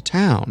morning into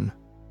town.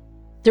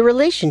 The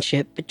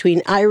relationship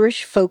between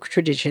Irish folk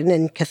tradition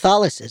and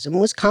Catholicism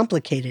was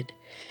complicated.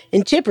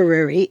 In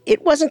Tipperary,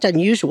 it wasn't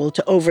unusual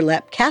to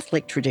overlap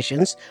Catholic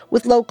traditions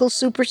with local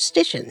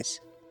superstitions.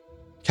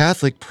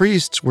 Catholic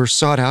priests were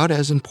sought out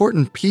as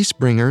important peace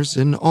bringers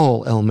in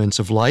all elements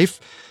of life.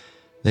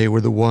 They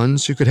were the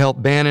ones who could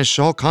help banish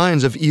all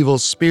kinds of evil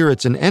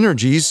spirits and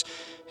energies,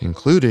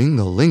 including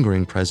the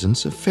lingering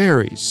presence of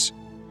fairies.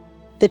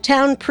 The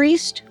town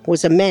priest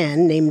was a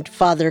man named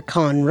Father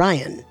Con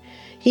Ryan.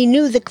 He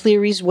knew the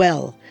Clearys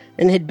well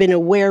and had been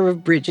aware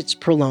of Bridget's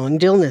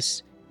prolonged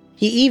illness.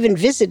 He even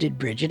visited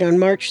Bridget on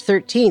March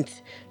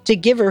 13th to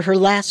give her her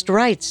last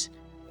rites.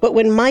 But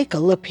when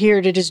Michael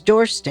appeared at his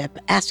doorstep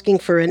asking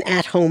for an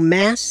at-home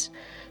mass,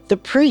 the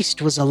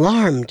priest was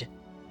alarmed.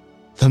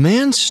 The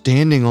man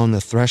standing on the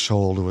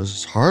threshold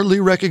was hardly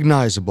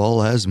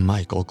recognizable as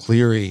Michael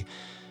Cleary.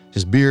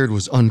 His beard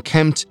was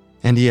unkempt,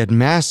 and he had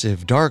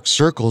massive dark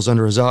circles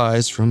under his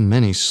eyes from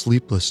many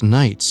sleepless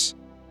nights.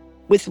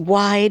 With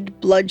wide,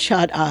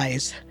 bloodshot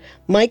eyes,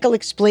 Michael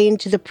explained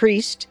to the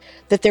priest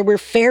that there were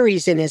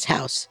fairies in his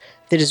house,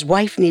 that his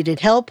wife needed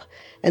help,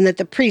 and that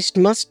the priest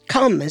must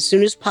come as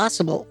soon as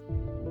possible.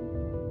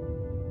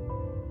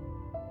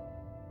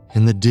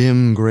 In the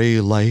dim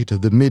gray light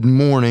of the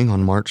mid-morning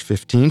on March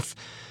 15th,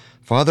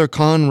 Father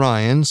Con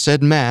Ryan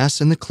said Mass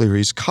in the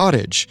Cleary's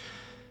cottage.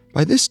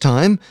 By this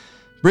time,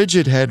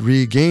 Bridget had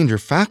regained her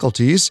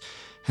faculties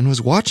and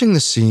was watching the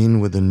scene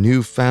with a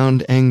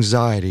newfound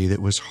anxiety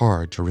that was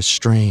hard to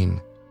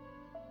restrain.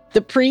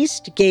 The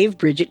priest gave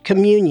Bridget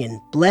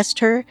communion, blessed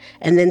her,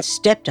 and then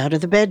stepped out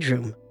of the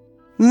bedroom.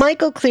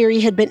 Michael Cleary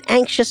had been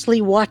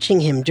anxiously watching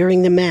him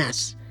during the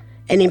Mass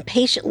and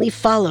impatiently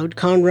followed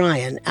Con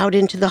Ryan out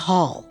into the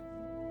hall.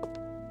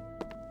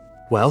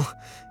 Well,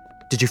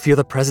 did you feel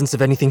the presence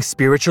of anything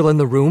spiritual in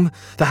the room,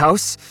 the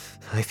house?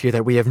 I fear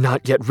that we have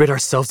not yet rid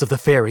ourselves of the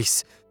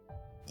fairies.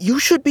 You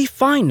should be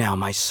fine now,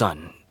 my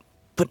son.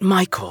 But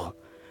Michael,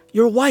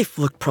 your wife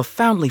looked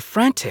profoundly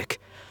frantic.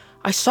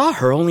 I saw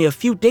her only a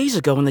few days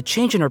ago and the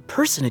change in her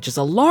personage is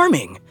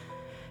alarming.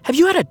 Have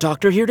you had a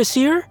doctor here to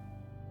see her?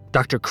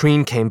 Dr.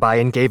 Crean came by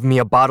and gave me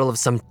a bottle of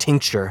some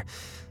tincture.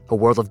 A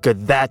world of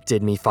good that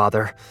did me,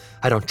 Father.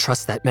 I don't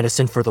trust that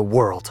medicine for the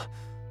world.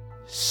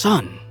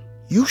 Son,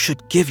 you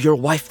should give your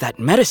wife that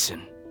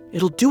medicine.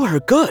 It'll do her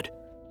good.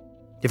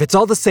 If it's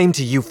all the same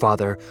to you,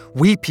 Father,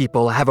 we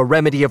people have a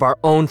remedy of our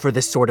own for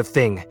this sort of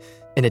thing,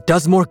 and it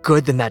does more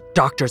good than that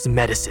doctor's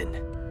medicine.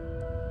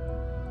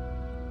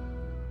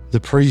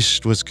 The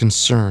priest was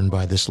concerned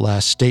by this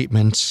last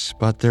statement,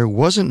 but there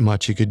wasn't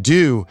much he could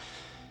do.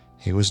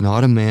 He was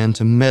not a man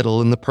to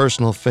meddle in the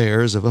personal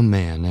affairs of a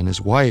man and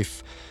his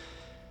wife.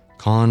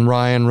 Con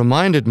Ryan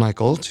reminded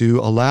Michael to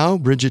allow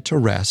Bridget to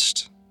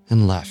rest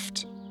and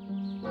left.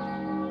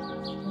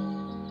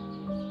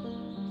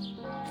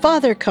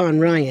 Father Con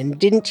Ryan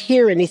didn't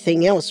hear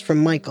anything else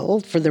from Michael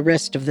for the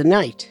rest of the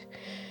night,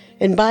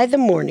 and by the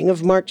morning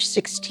of March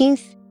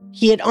 16th,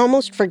 he had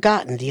almost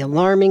forgotten the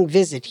alarming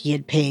visit he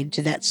had paid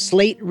to that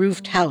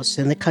slate-roofed house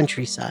in the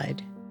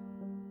countryside.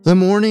 The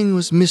morning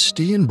was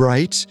misty and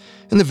bright,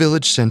 and the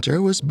village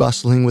center was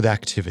bustling with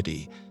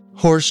activity.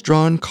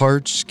 Horse-drawn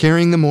carts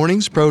carrying the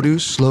morning's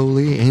produce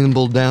slowly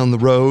ambled down the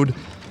road.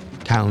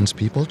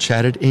 Townspeople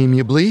chatted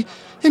amiably,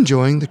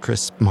 enjoying the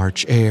crisp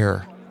March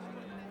air.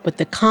 But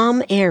the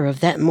calm air of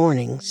that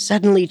morning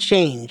suddenly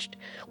changed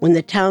when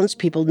the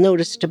townspeople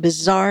noticed a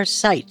bizarre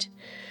sight.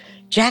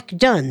 Jack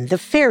Dunn, the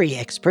fairy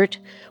expert,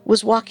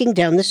 was walking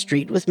down the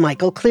street with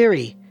Michael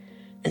Cleary,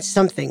 and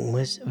something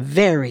was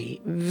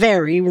very,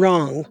 very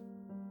wrong.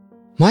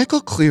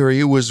 Michael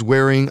Cleary was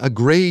wearing a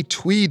gray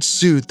tweed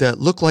suit that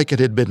looked like it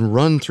had been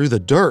run through the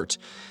dirt.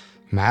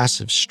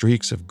 Massive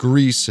streaks of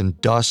grease and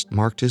dust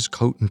marked his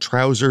coat and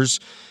trousers,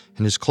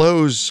 and his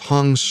clothes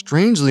hung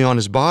strangely on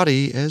his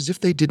body as if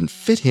they didn't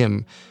fit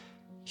him.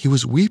 He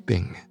was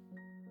weeping.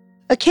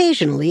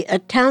 Occasionally, a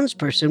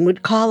townsperson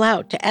would call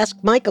out to ask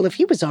Michael if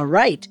he was all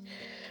right,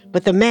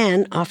 but the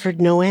man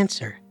offered no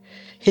answer.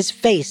 His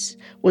face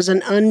was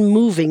an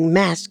unmoving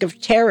mask of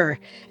terror,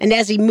 and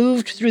as he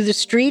moved through the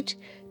street,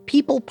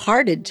 people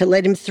parted to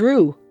let him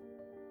through.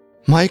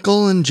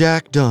 Michael and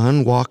Jack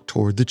Dunn walked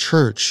toward the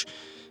church.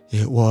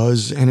 It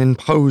was an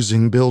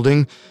imposing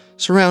building,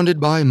 surrounded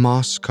by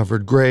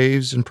moss-covered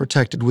graves and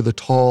protected with a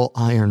tall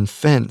iron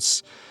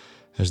fence.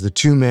 As the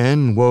two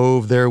men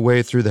wove their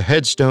way through the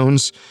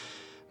headstones,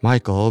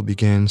 Michael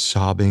began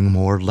sobbing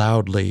more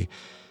loudly,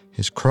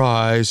 his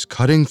cries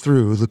cutting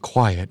through the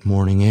quiet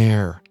morning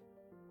air.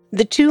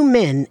 The two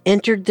men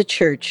entered the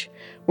church,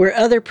 where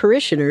other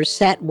parishioners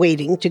sat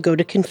waiting to go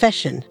to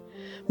confession.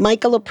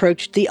 Michael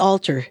approached the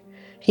altar.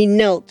 He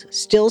knelt,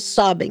 still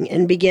sobbing,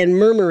 and began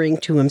murmuring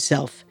to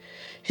himself.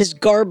 His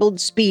garbled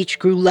speech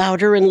grew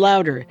louder and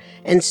louder,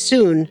 and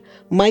soon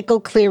Michael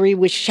Cleary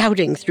was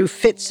shouting through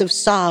fits of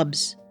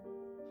sobs.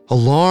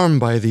 Alarmed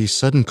by the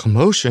sudden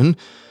commotion,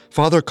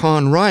 Father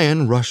Con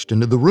Ryan rushed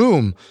into the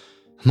room.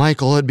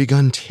 Michael had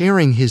begun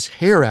tearing his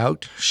hair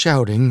out,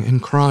 shouting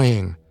and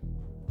crying.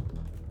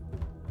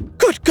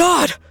 Good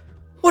God!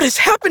 What has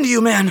happened to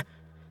you, man?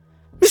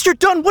 Mr.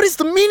 Dunn, what is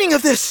the meaning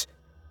of this?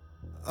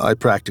 I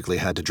practically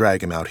had to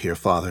drag him out here,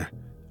 Father.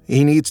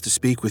 He needs to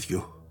speak with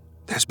you.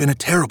 There's been a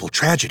terrible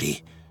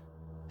tragedy.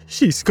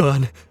 She's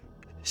gone.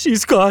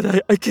 She's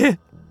gone. I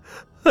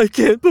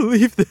can't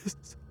believe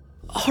this.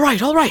 All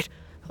right.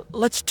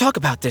 Let's talk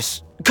about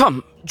this.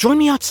 Come, join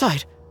me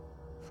outside.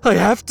 I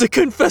have to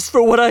confess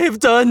for what I have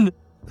done.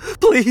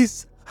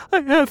 Please,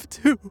 I have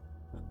to.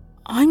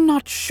 I'm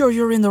not sure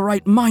you're in the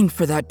right mind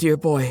for that, dear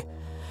boy.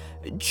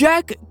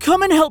 Jack,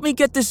 come and help me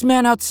get this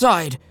man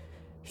outside.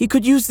 He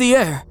could use the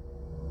air.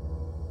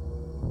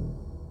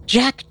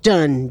 Jack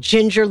Dunn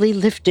gingerly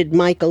lifted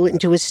Michael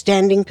into a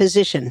standing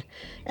position,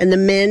 and the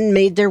men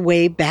made their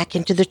way back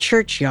into the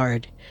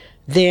churchyard.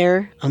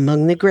 There,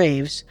 among the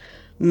graves,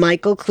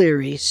 Michael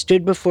Cleary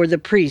stood before the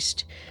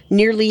priest,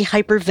 nearly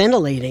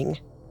hyperventilating.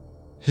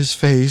 His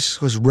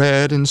face was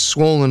red and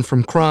swollen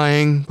from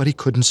crying, but he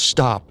couldn't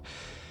stop.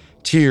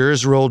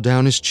 Tears rolled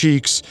down his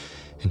cheeks,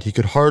 and he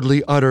could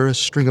hardly utter a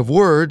string of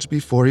words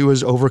before he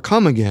was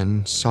overcome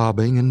again,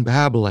 sobbing and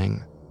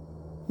babbling.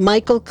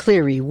 Michael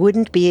Cleary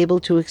wouldn't be able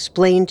to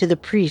explain to the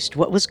priest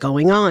what was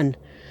going on,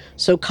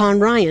 So Con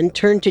Ryan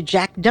turned to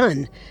Jack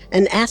Dunn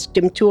and asked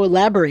him to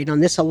elaborate on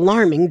this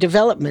alarming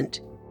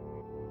development.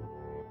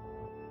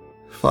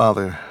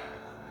 Father,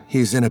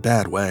 he's in a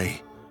bad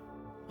way.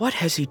 What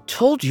has he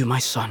told you, my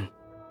son?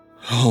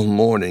 All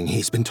morning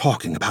he's been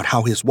talking about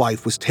how his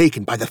wife was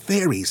taken by the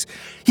fairies.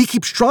 He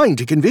keeps trying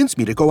to convince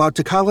me to go out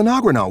to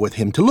Kalanagrana with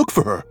him to look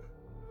for her.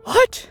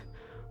 What?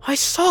 I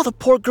saw the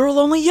poor girl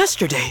only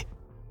yesterday.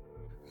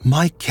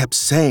 Mike kept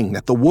saying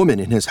that the woman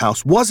in his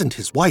house wasn't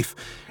his wife,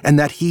 and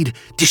that he'd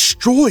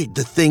destroyed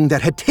the thing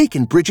that had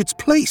taken Bridget's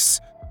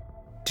place.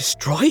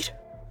 Destroyed?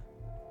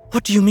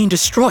 What do you mean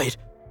destroyed?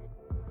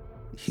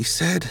 He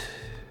said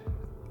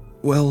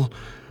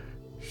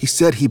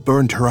he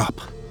burned her up.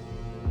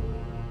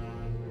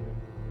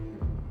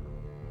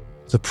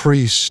 The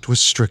priest was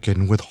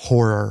stricken with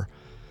horror.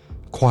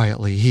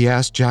 Quietly, he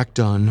asked Jack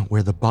Dunn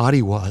where the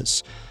body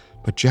was,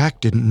 but Jack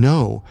didn't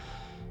know.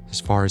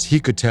 As far as he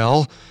could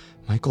tell,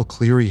 Michael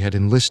Cleary had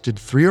enlisted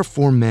 3 or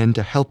 4 men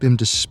to help him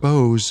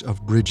dispose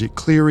of Bridget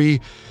Cleary,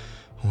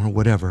 or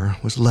whatever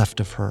was left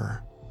of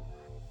her.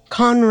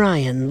 Con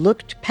Ryan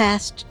looked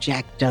past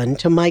Jack Dunn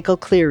to Michael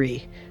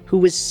Cleary, who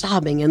was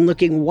sobbing and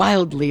looking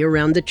wildly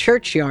around the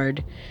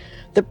churchyard.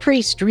 The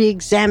priest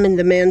re-examined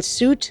the man's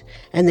suit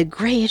and the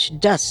grayish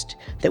dust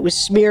that was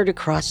smeared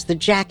across the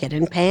jacket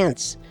and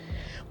pants.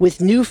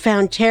 With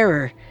newfound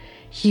terror,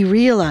 he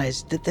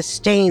realized that the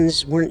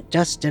stains weren't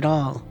dust at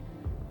all.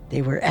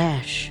 They were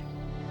ash.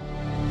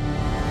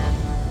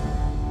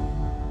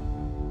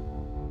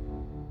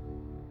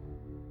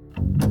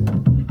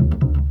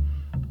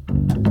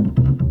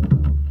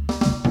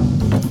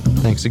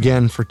 Thanks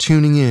again for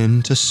tuning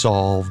in to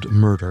Solved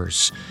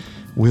Murders.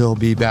 We'll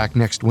be back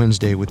next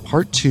Wednesday with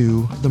Part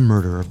 2, The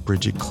Murder of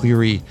Bridget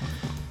Cleary.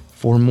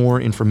 For more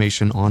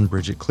information on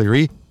Bridget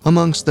Cleary,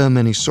 amongst the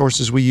many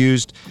sources we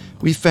used,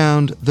 we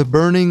found The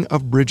Burning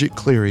of Bridget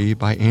Cleary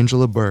by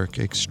Angela Burke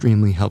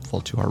extremely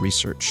helpful to our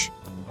research.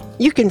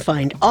 You can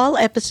find all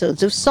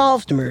episodes of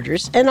Solved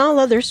Murders and all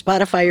other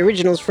Spotify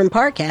originals from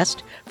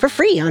Parcast for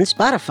free on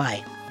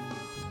Spotify.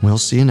 We'll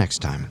see you next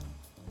time.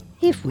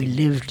 If we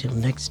live till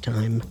next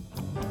time.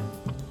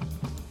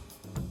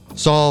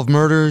 Solved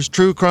Murders,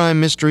 True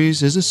Crime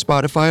Mysteries is a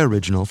Spotify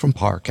original from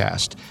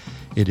Parcast.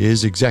 It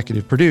is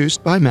executive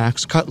produced by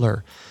Max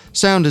Cutler.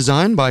 Sound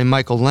design by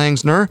Michael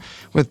Langsner,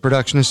 with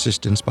production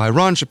assistance by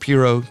Ron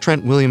Shapiro,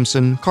 Trent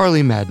Williamson,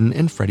 Carly Madden,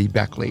 and Freddie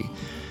Beckley.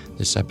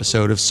 This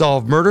episode of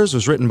Solved Murders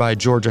was written by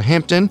Georgia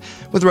Hampton,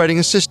 with writing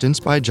assistance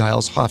by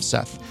Giles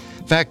Hofseth,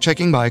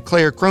 fact-checking by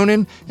Claire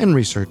Cronin, and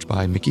research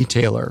by Mickey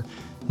Taylor.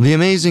 The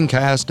amazing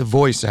cast of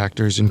voice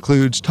actors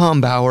includes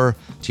Tom Bauer,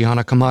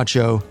 Tiana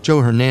Camacho,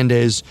 Joe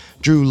Hernandez,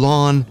 Drew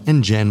Lawn,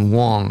 and Jen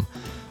Wong.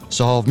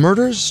 Solved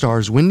Murders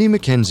stars Wendy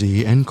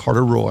McKenzie and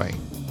Carter Roy.